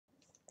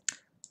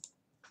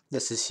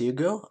This is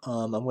Hugo.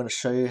 I'm going to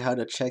show you how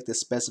to check the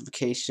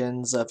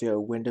specifications of your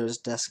Windows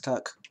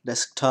desktop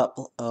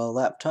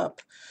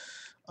laptop.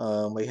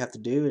 What you have to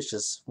do is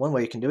just one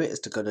way you can do it is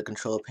to go to the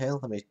control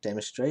panel. Let me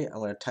demonstrate. I'm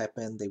going to type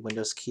in the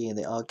Windows key and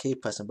the Alt key,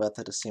 pressing both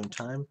at the same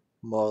time,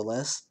 more or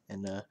less,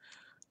 and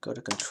go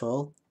to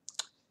Control,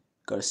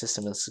 go to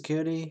System and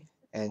Security,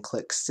 and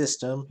click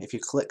System. If you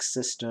click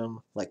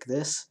System like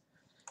this,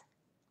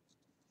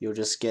 you'll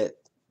just get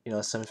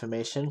some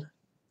information.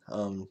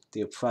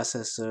 The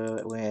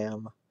processor,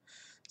 RAM,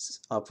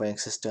 operating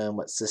system,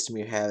 what system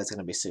you have. It's going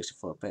to be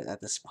 64-bit at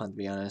this point, to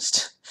be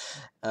honest.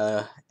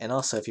 And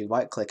also, if you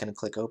right click and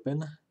click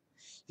open,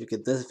 you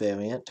get this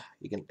variant.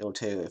 It'll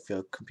tell you if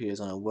your computer is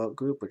on a work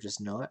group, which is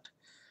not.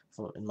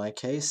 In my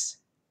case,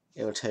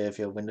 it will tell you if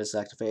your Windows is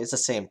activated. It's the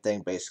same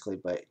thing basically,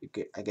 but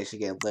I guess you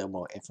get a little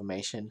more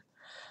information,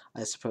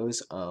 I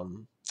suppose.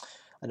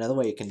 Another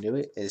way you can do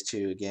it is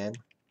to, again,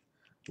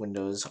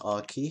 Windows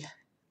R key,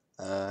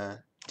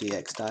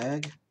 DX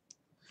Diag,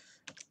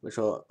 which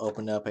will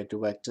open up a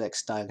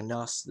DirectX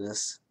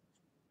Diagnostics.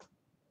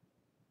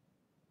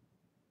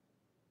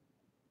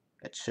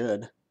 It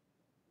should.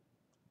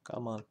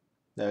 Come on.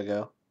 There we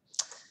go.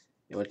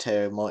 It will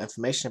tell you more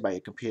information about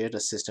your computer, the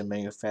system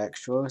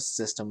manufacturer,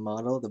 system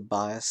model, the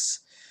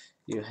BIOS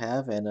you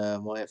have, and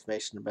more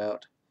information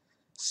about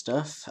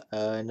stuff.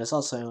 And there's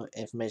also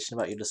information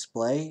about your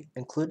display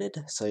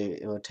included, so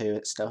it will tell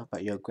you stuff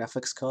about your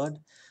graphics card.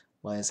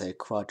 Mine is a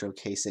Quadro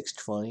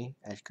K620,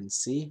 as you can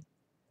see.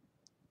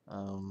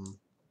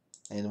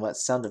 And what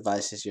sound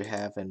devices you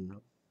have and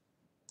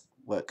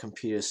what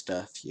computer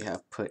stuff you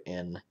have put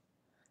in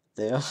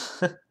there.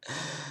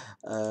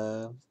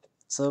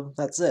 So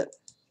that's it.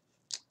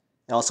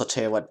 I'll also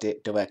tell you what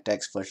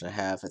DirectX version I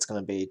have. It's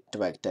going to be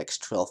DirectX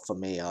 12 for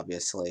me,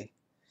 obviously.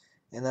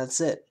 And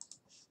that's it.